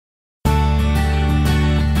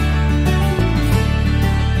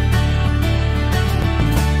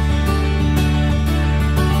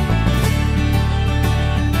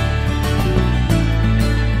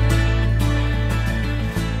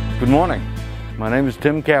morning. My name is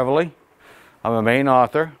Tim Caverly. I'm a Maine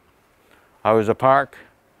author. I was a park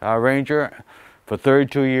ranger for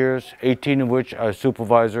 32 years, 18 of which I was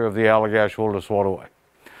supervisor of the Allagash Wilderness Waterway.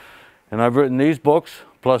 And I've written these books,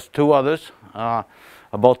 plus two others,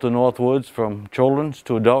 about the North Woods, from children's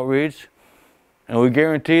to adult reads. And we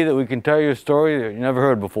guarantee that we can tell you a story that you never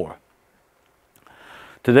heard before.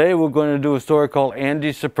 Today we're going to do a story called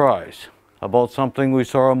Andy's Surprise, about something we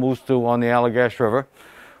saw a moose do on the Allagash River,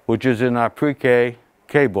 which is in our pre-K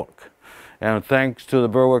book. And thanks to the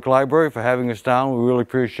Berwick Library for having us down. We really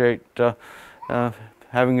appreciate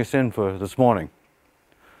having us in for this morning.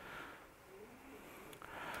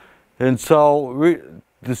 And so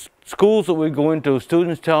the schools that we go into,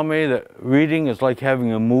 students tell me that reading is like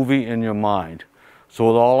having a movie in your mind. So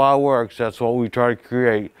with all our works, that's what we try to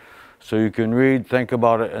create. So you can read, think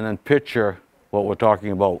about it, and then picture what we're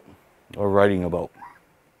talking about or writing about.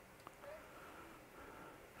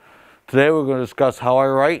 Today we're going to discuss how I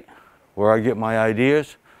write, where I get my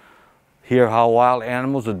ideas, hear how wild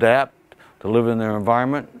animals adapt to live in their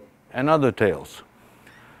environment, and other tales.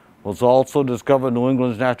 We'll also discover New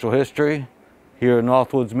England's natural history, hear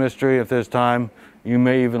Northwoods mystery. If there's time, you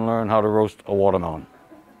may even learn how to roast a watermelon.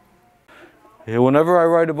 Whenever I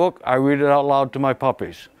write a book, I read it out loud to my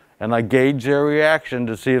puppies, and I gauge their reaction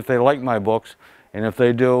to see if they like my books, and if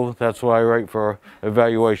they do, that's what I write for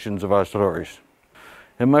evaluations of our stories.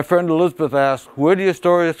 And my friend Elizabeth asked, where do your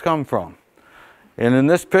stories come from? And in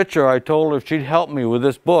this picture, I told her if she'd help me with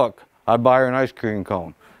this book, I'd buy her an ice cream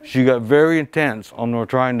cone. She got very intense on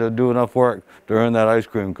trying to do enough work to earn that ice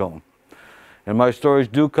cream cone. And my stories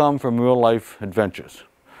do come from real life adventures.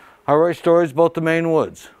 I write stories about the Maine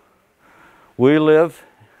woods. We live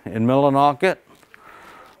in Millinocket,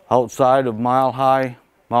 outside of Mile High,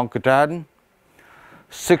 Mount Katahdin.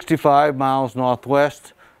 65 miles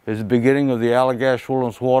northwest is the beginning of the Allagash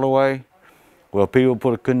Wilderness Waterway, where people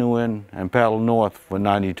put a canoe in and paddle north for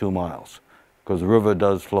 92 miles, because the river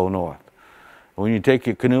does flow north. And when you take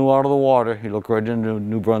your canoe out of the water, you look right into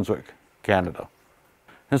New Brunswick, Canada.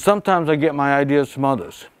 And sometimes I get my ideas from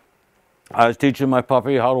others. I was teaching my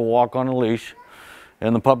puppy how to walk on a leash,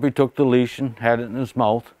 and the puppy took the leash and had it in his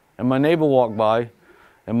mouth, and my neighbor walked by,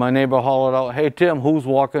 and my neighbor hollered out, "Hey Tim, who's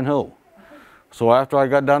walking who?" So after I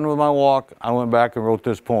got done with my walk, I went back and wrote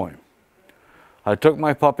this poem. I took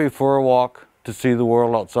my puppy for a walk to see the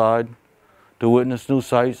world outside, to witness new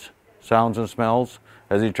sights, sounds and smells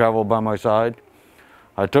as he traveled by my side.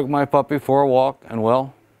 I took my puppy for a walk, and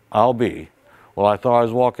well, I thought I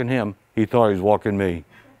was walking him, he thought he was walking me.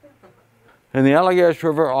 And the Allagash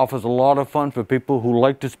River offers a lot of fun for people who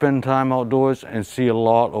like to spend time outdoors and see a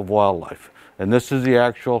lot of wildlife. And this is the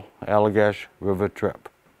actual Allagash River trip.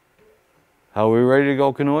 Are we ready to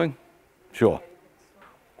go canoeing? Sure.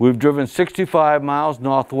 We've driven 65 miles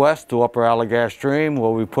northwest to Upper Allagash Stream,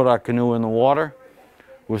 where we put our canoe in the water.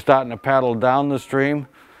 We're starting to paddle down the stream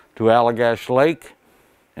to Allagash Lake,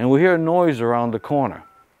 and we hear a noise around the corner.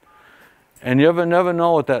 And you never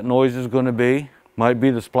know what that noise is going to be. Might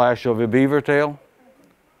be the splash of a beaver tail,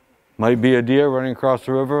 might be a deer running across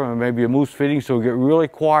the river, or maybe a moose feeding, so we get really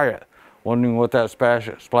quiet, wondering what that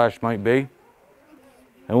splash might be.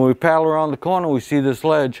 And when we paddle around the corner, we see this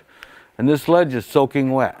ledge, and this ledge is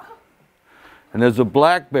soaking wet. And there's a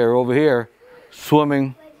black bear over here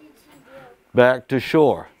swimming back to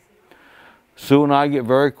shore. Soon I get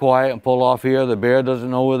very quiet and pull off here. The bear doesn't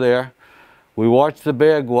know we're there. We watch the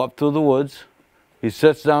bear go up through the woods. He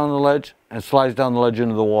sits down on the ledge and slides down the ledge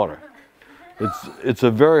into the water. It's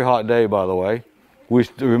a very hot day, by the way. We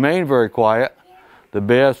remain very quiet. The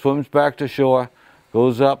bear swims back to shore,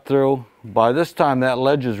 goes up through. By this time, that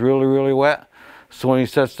ledge is really, really wet. So when he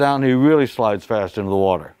sits down, he really slides fast into the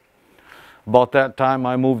water. About that time,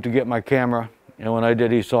 I moved to get my camera. And when I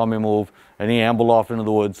did, he saw me move, and he ambled off into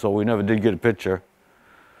the woods, so we never did get a picture.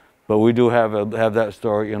 But we do have that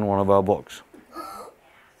story in one of our books.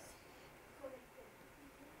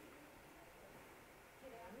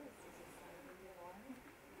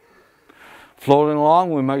 Floating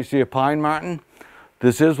along, we might see a pine marten.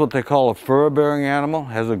 This is what they call a fur-bearing animal.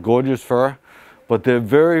 Has a gorgeous fur, but they're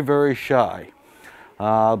very, very shy.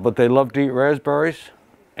 But they love to eat raspberries.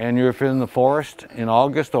 And if you're in the forest in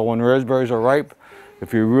August or when raspberries are ripe,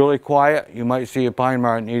 if you're really quiet, you might see a pine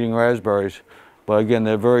marten eating raspberries. But again,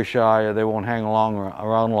 they're very shy. They won't hang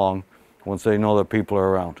around long once they know that people are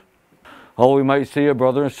around. Oh, we might see a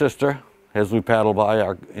brother and sister as we paddle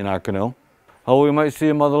by in our canoe. Oh, we might see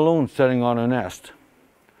a mother loon sitting on a nest.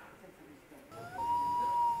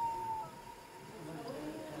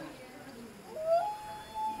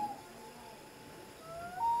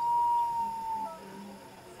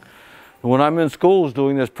 When I'm in schools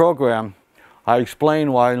doing this program, I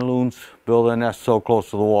explain why loons build their nests so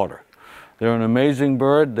close to the water. They're an amazing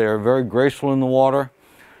bird. They're very graceful in the water,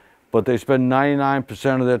 but they spend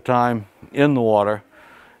 99% of their time in the water.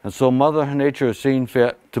 And so Mother Nature has seen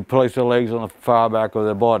fit to place their legs on the far back of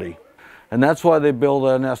their body. And that's why they build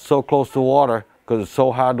their nest so close to water, because it's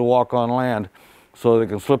so hard to walk on land, so they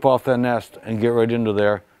can slip off their nest and get right into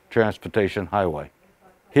their transportation highway.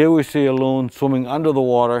 Here we see a loon swimming under the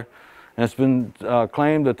water, and it's been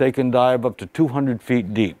claimed that they can dive up to 200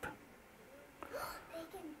 feet deep.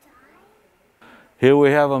 Here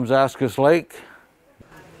we have Amzaskus Lake.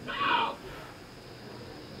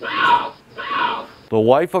 The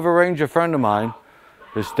wife of a ranger friend of mine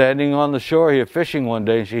is standing on the shore here fishing one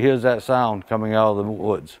day, and she hears that sound coming out of the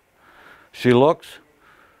woods. She looks,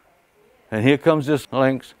 and here comes this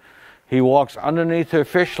lynx. He walks underneath her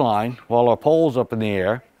fish line while her pole's up in the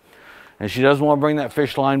air, and she doesn't want to bring that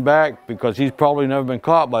fish line back because he's probably never been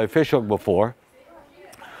caught by a fish hook before.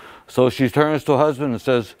 So she turns to her husband and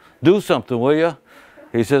says, "Do something, will you?"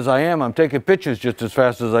 He says, "I am. I'm taking pictures just as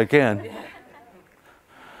fast as I can."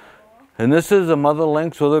 And this is a mother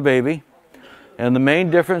lynx with her baby. And the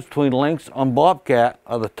main difference between lynx and bobcat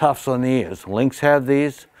are the tufts on the ears. Lynx have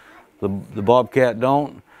these, the bobcat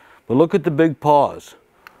don't. But look at the big paws.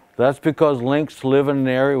 That's because lynx live in an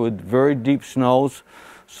area with very deep snows.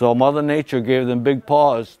 So Mother Nature gave them big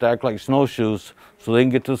paws to act like snowshoes so they can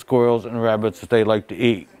get to squirrels and rabbits that they like to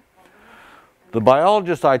eat. The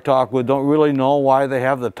biologists I talk with don't really know why they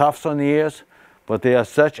have the tufts on the ears, but they are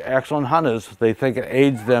such excellent hunters, they think it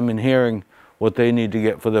aids them in hearing what they need to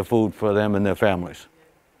get for their food for them and their families.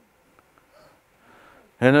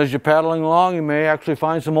 And as you're paddling along, you may actually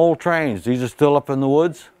find some old trains. These are still up in the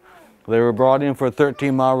woods. They were brought in for a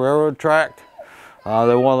 13-mile railroad track.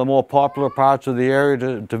 They're one of the more popular parts of the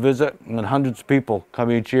area to visit, and hundreds of people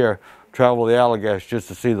come each year, travel the Allegheny just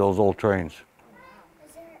to see those old trains.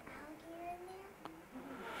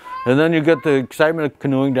 And then you get the excitement of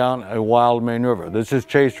canoeing down a wild Maine River. This is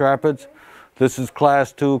Chase Rapids. This is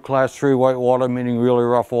Class 2, Class 3 white water, meaning really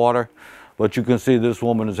rough water. But you can see this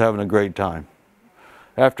woman is having a great time.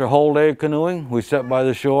 After a whole day of canoeing, we sit by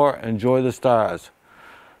the shore, enjoy the stars.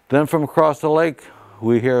 Then from across the lake,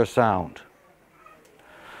 we hear a sound.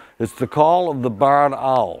 It's the call of the barred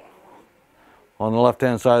owl on the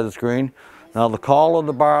left-hand side of the screen. Now the call of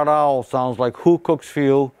the barred owl sounds like "Who cooks for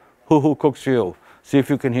you? Who cooks for you?" See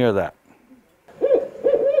if you can hear that.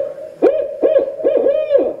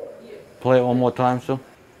 Play it one more time, Sue.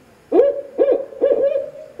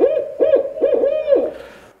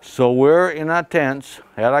 So we're in our tents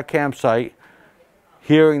at our campsite,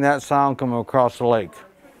 hearing that sound coming across the lake.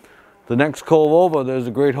 The next cove over, there's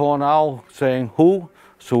a great horned owl saying "Who?"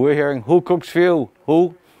 So we're hearing "Who cooks for you?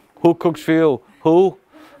 Who cooks for you? Who?"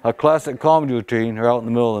 A classic comedy routine right out in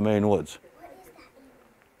the middle of the Maine woods.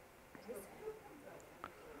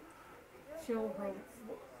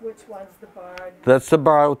 Which one's the barred? That's the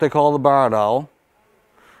barred, what they call the barred owl.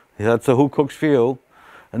 That's a "Who cooks for you?"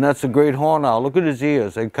 And that's a great horned owl. Look at his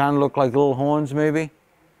ears. They kind of look like little horns, maybe.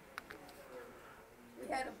 We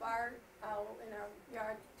had a barred owl in our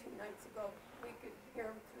yard 2 nights ago. We could hear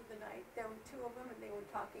them through the night. There were 2 of them, and they were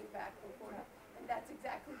talking back and forth. And that's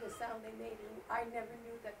exactly the sound they made. And I never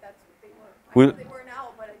knew that that's what they were. I knew they were an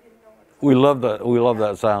owl, but I didn't know what it was. We love that. We love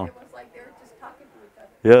that sound. It was like they were just talking to each other.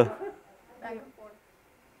 Yeah. Back and forth.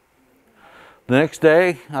 The next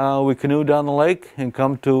day, we canoe down the lake and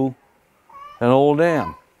come to an old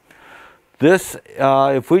dam. This,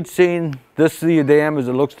 if we'd seen this the dam as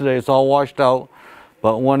it looks today, it's all washed out.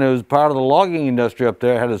 But when it was part of the logging industry up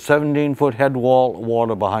there, it had a 17-foot head wall of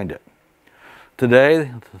water behind it.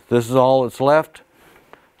 Today, this is all that's left.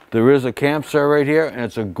 There is a campsite right here, and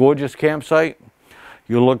it's a gorgeous campsite.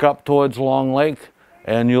 You look up towards Long Lake,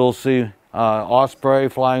 and you'll see osprey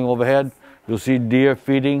flying overhead. You'll see deer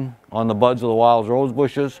feeding on the buds of the wild rose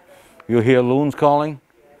bushes. You'll hear loons calling.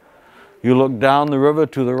 You look down the river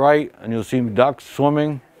to the right, and you'll see ducks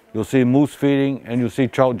swimming. You'll see moose feeding, and you'll see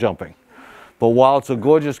trout jumping. But while it's a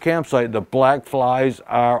gorgeous campsite, the black flies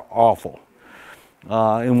are awful.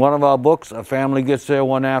 In one of our books, a family gets there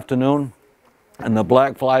one afternoon, and the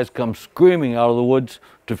black flies come screaming out of the woods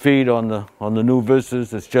to feed on the new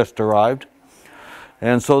visitors that's just arrived.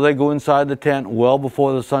 And so they go inside the tent well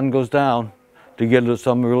before the sun goes down to get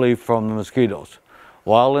some relief from the mosquitoes.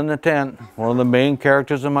 While in the tent, one of the main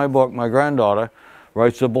characters in my book, my granddaughter,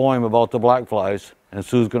 writes a poem about the black flies, and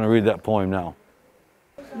Sue's going to read that poem now.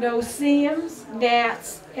 No seams,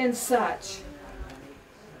 gnats, and such.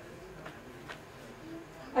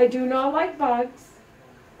 I do not like bugs.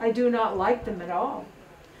 I do not like them at all.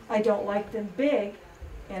 I don't like them big,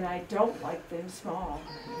 and I don't like them small.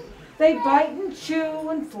 They bite and chew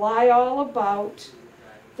and fly all about.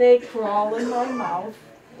 They crawl in my mouth,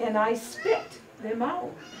 and I spit them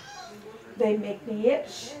out. They make me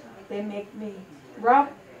itch, they make me rub,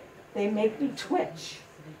 they make me twitch.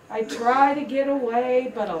 I try to get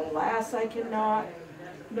away, but alas I cannot.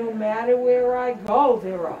 No matter where I go,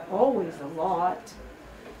 there are always a lot.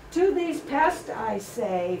 To these pests I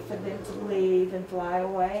say, for them to leave and fly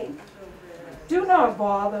away. Do not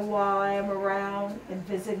bother while I am around and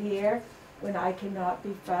visit here when I cannot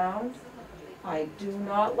be found. I do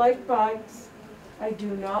not like bugs. I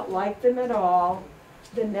do not like them at all.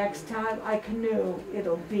 The next time I canoe,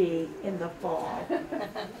 it'll be in the fall.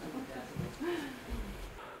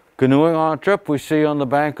 Canoeing on a trip we see on the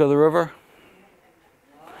bank of the river.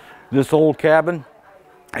 This old cabin,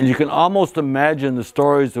 and you can almost imagine the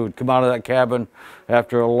stories that would come out of that cabin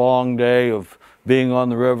after a long day of being on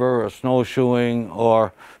the river or snowshoeing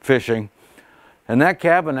or fishing. And that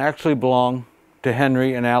cabin actually belonged to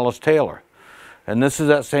Henry and Alice Taylor. And this is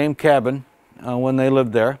that same cabin when they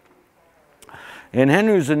lived there. And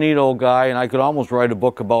Henry's a neat old guy, and I could almost write a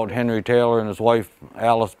book about Henry Taylor and his wife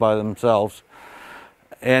Alice by themselves.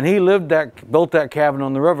 And he built that cabin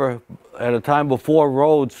on the river at a time before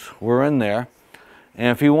roads were in there. And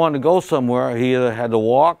if he wanted to go somewhere, he either had to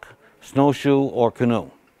walk, snowshoe, or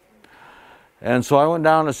canoe. And so I went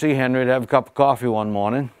down to see Henry to have a cup of coffee one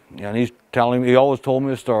morning, and he always told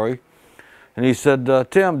me a story. And he said,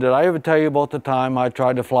 Tim, did I ever tell you about the time I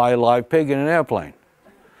tried to fly a live pig in an airplane?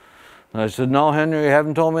 And I said, no, Henry, you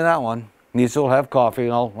haven't told me that one. And he said, well, have coffee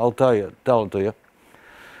and I'll tell it to you.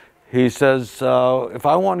 He says, if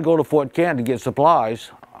I wanted to go to Fort Kent to get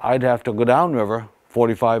supplies, I'd have to go downriver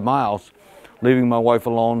 45 miles, leaving my wife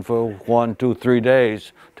alone for 1, 2, 3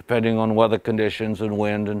 days, depending on weather conditions and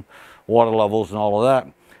wind and water levels and all of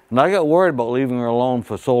that. And I got worried about leaving her alone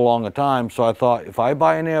for so long a time, so I thought if I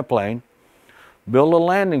buy an airplane, build a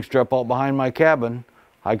landing strip out behind my cabin,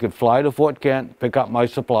 I could fly to Fort Kent, pick up my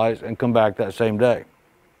supplies, and come back that same day.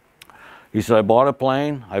 He said, I bought a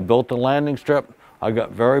plane, I built a landing strip, I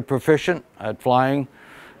got very proficient at flying,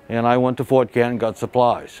 and I went to Fort Kent and got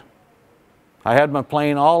supplies. I had my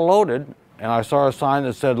plane all loaded, and I saw a sign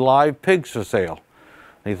that said, live pigs for sale.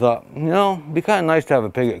 And he thought, you know, it'd be kind of nice to have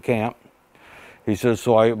a pig at camp. He says,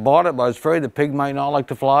 so I bought it, but I was afraid the pig might not like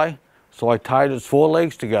to fly, so I tied its 4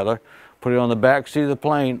 legs together, put it on the back seat of the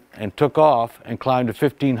plane, and took off and climbed to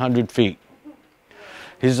 1,500 feet.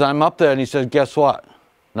 He says, I'm up there, and he says, guess what?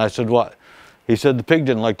 And I said, what? He said, the pig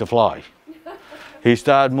didn't like to fly. He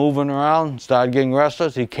started moving around, started getting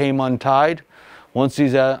restless. He came untied. Once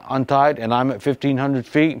he's untied, and I'm at 1,500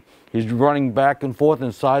 feet, he's running back and forth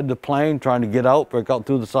inside the plane, trying to get out, break out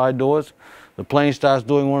through the side doors. The plane starts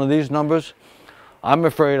doing one of these numbers. I'm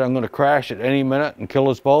afraid I'm going to crash at any minute and kill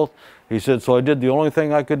us both. He said, so I did the only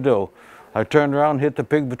thing I could do. I turned around, hit the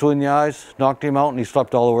pig between the eyes, knocked him out, and he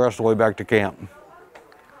slept all the rest of the way back to camp.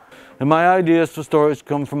 And my ideas for stories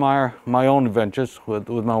come from my own adventures with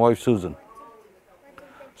my wife Susan,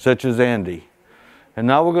 such as Andy. And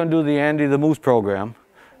now we're going to do the Andy the Moose program,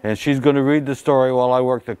 and she's going to read the story while I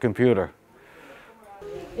work the computer.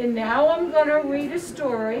 And now I'm going to read a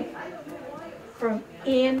story from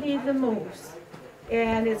Andy the Moose,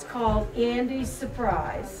 and it's called Andy's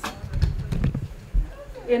Surprise.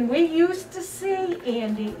 And we used to see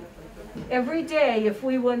Andy every day if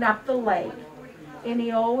we went up the lake. And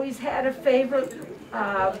he always had a favorite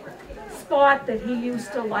spot that he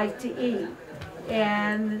used to like to eat.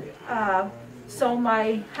 And so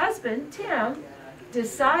my husband, Tim,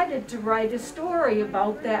 decided to write a story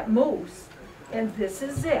about that moose. And this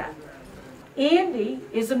is it. Andy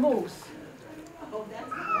is a moose.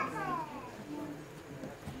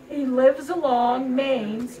 He lives along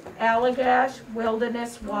Maine's Allagash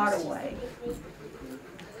Wilderness Waterway.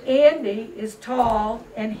 Andy is tall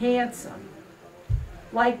and handsome.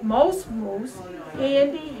 Like most moose,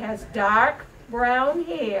 Andy has dark brown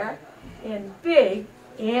hair and big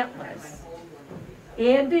antlers.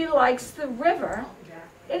 Andy likes the river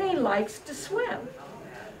and he likes to swim.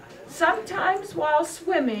 Sometimes while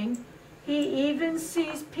swimming, he even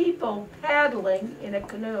sees people paddling in a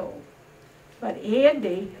canoe. But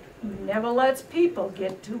Andy never lets people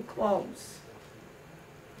get too close.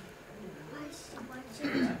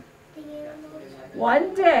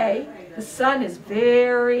 One day, the sun is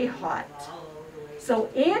very hot, so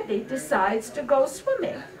Andy decides to go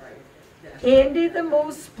swimming. Andy the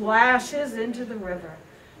moose splashes into the river.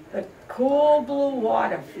 The cool blue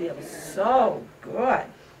water feels so good.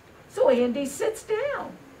 So Andy sits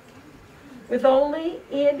down. With only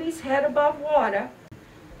Andy's head above water,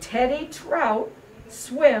 Teddy Trout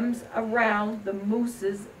swims around the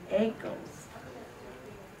moose's ankles.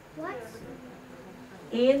 What?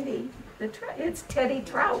 Andy, it's Teddy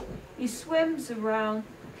Trout. He swims around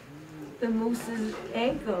the moose's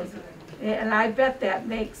ankles. And I bet that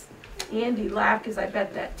makes Andy laugh because I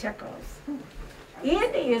bet that tickles.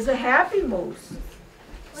 Andy is a happy moose.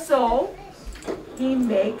 So he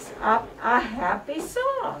makes up a happy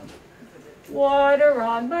song. Water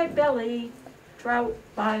on my belly, trout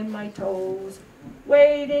by my toes,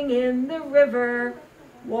 wading in the river,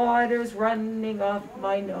 water's running off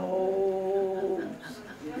my nose.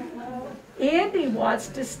 Andy wants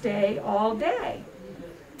to stay all day.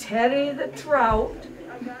 Teddy the trout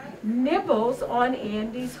nibbles on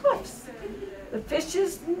Andy's hoofs. The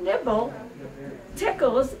fish's nibble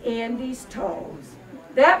tickles Andy's toes.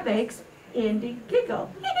 That makes Andy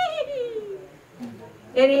giggle.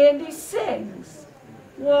 And Andy sings,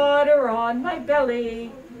 water on my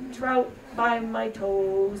belly, trout by my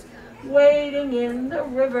toes, wading in the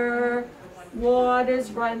river,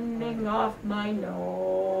 water's running off my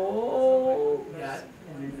nose.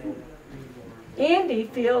 Andy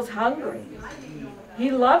feels hungry.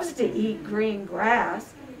 He loves to eat green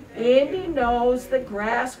grass. Andy knows the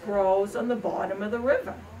grass grows on the bottom of the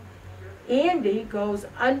river. Andy goes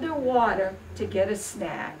underwater to get a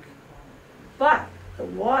snack. But the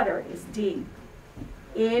water is deep.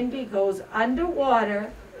 Andy goes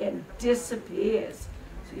underwater and disappears.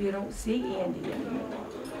 So you don't see Andy anymore.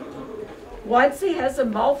 Once he has a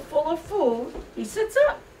mouthful of food, he sits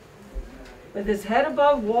up with his head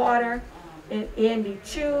above water, and Andy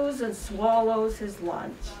chews and swallows his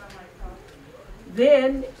lunch.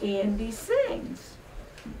 Then Andy sings,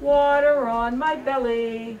 water on my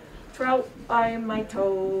belly, trout by my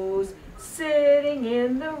toes, sitting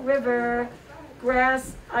in the river,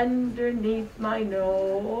 grass underneath my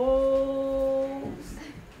nose.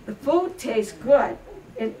 The food tastes good,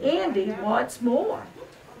 and Andy wants more.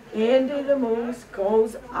 Andy the moose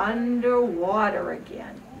goes underwater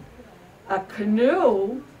again. A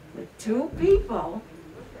canoe with two people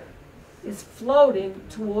is floating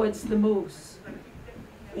towards the moose.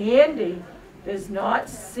 Andy does not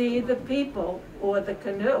see the people or the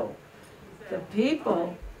canoe. The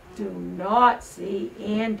people do not see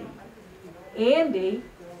Andy. Andy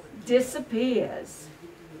disappears.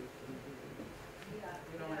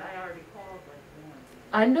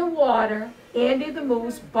 Underwater, Andy the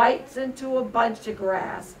moose bites into a bunch of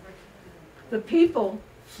grass. The people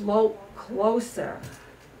float closer.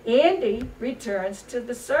 Andy returns to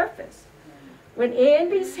the surface. When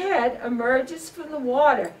Andy's head emerges from the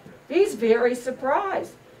water, he's very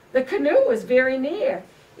surprised. The canoe is very near.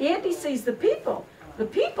 Andy sees the people. The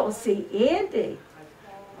people see Andy.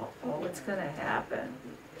 Uh-oh, what's going to happen?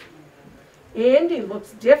 Andy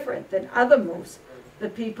looks different than other moose the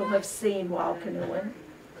people have seen while canoeing.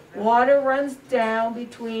 Water runs down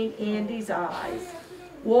between Andy's eyes.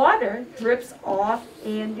 Water drips off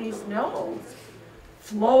Andy's nose.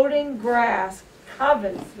 Floating grass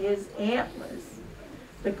covers his antlers.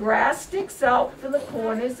 The grass sticks out from the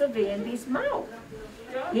corners of Andy's mouth.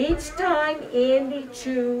 Each time Andy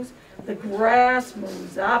chews, the grass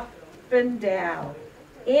moves up and down.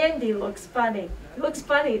 Andy looks funny. He looks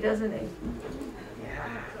funny, doesn't he?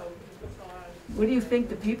 Yeah. What do you think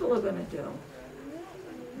the people are going to do?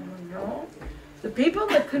 I don't know. The people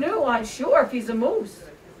in the canoe aren't sure if he's a moose.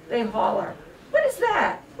 They holler, "What is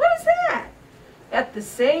that? What is that?" At the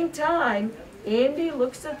same time, Andy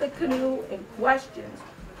looks at the canoe and questions,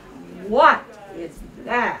 "What is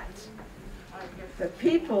that?" The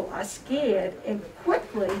people are scared and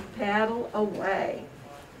quickly paddle away.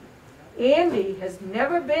 Andy has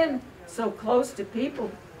never been so close to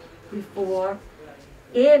people before.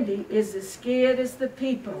 Andy is as scared as the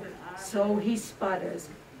people, so he sputters,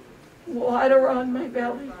 "Water on my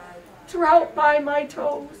belly, trout by my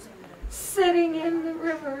toes, sitting in the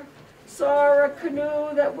river, saw a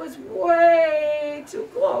canoe that was way too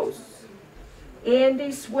close."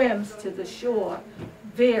 Andy swims to the shore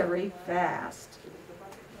very fast.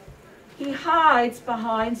 He hides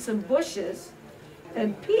behind some bushes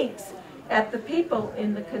and peeks at the people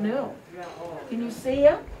in the canoe. Can you see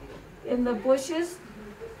him in the bushes?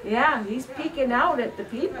 Yeah, he's peeking out at the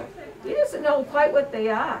people. He doesn't know quite what they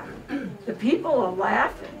are. The people are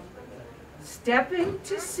laughing. Stepping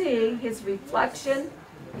to see his reflection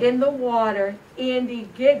in the water, Andy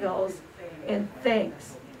giggles and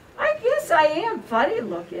thinks, "I guess I am funny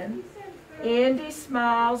looking." Andy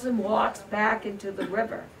smiles and walks back into the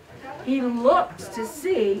river. He looks to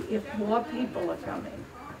see if more people are coming.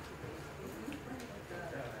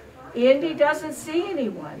 Andy doesn't see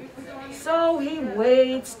anyone, so he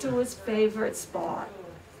wades to his favorite spot.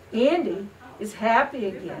 Andy is happy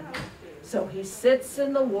again. So he sits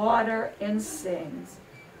in the water and sings.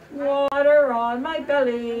 Water on my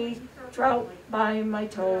belly, trout by my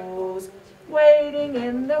toes, wading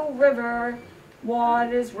in the river,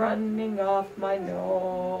 water's running off my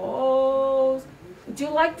nose. Would you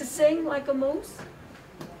like to sing like a moose?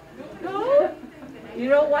 No? You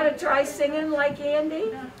don't want to try singing like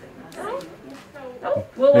Andy? No? No?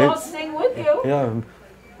 We'll all sing with you. Yeah.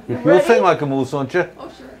 You'll ready? sing like a moose, won't you?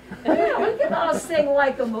 Oh, sure. Yeah, we can all sing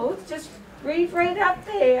like a moose. Just read right up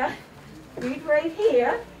there. Read right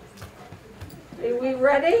here. Are we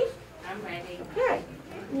ready? I'm ready. Okay.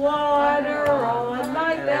 Water on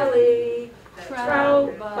my belly,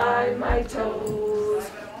 trout by my toes,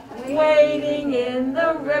 wading in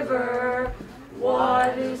the river,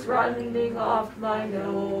 water's running off my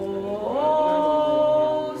nose.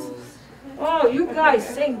 Oh, you guys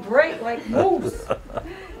sing great like moose.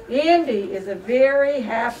 Andy is a very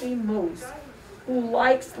happy moose who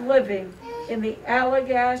likes living in the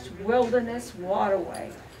Allagash Wilderness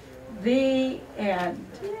Waterway. The end.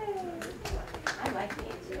 I like the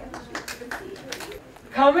idea.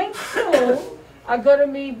 Coming soon are going to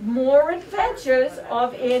be more adventures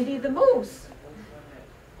of Andy the Moose.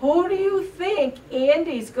 Who do you think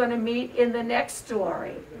Andy's going to meet in the next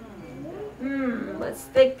story? Let's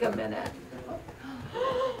think a minute.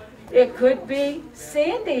 It could be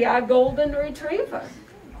Sandy, our golden retriever.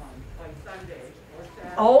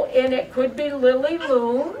 Oh, and it could be Lily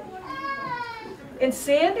Loon. And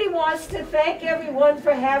Sandy wants to thank everyone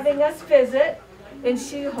for having us visit, and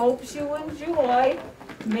she hopes you enjoy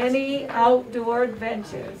many outdoor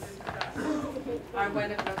adventures. Or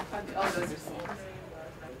one of the, oh, those are scenes.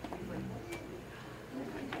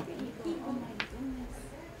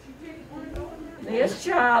 There's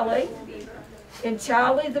Charlie. And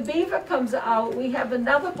Charlie the Beaver comes out. We have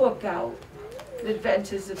another book out, The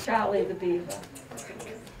Adventures of Charlie the Beaver.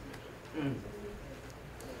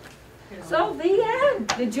 So the end.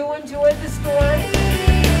 Did you enjoy the story?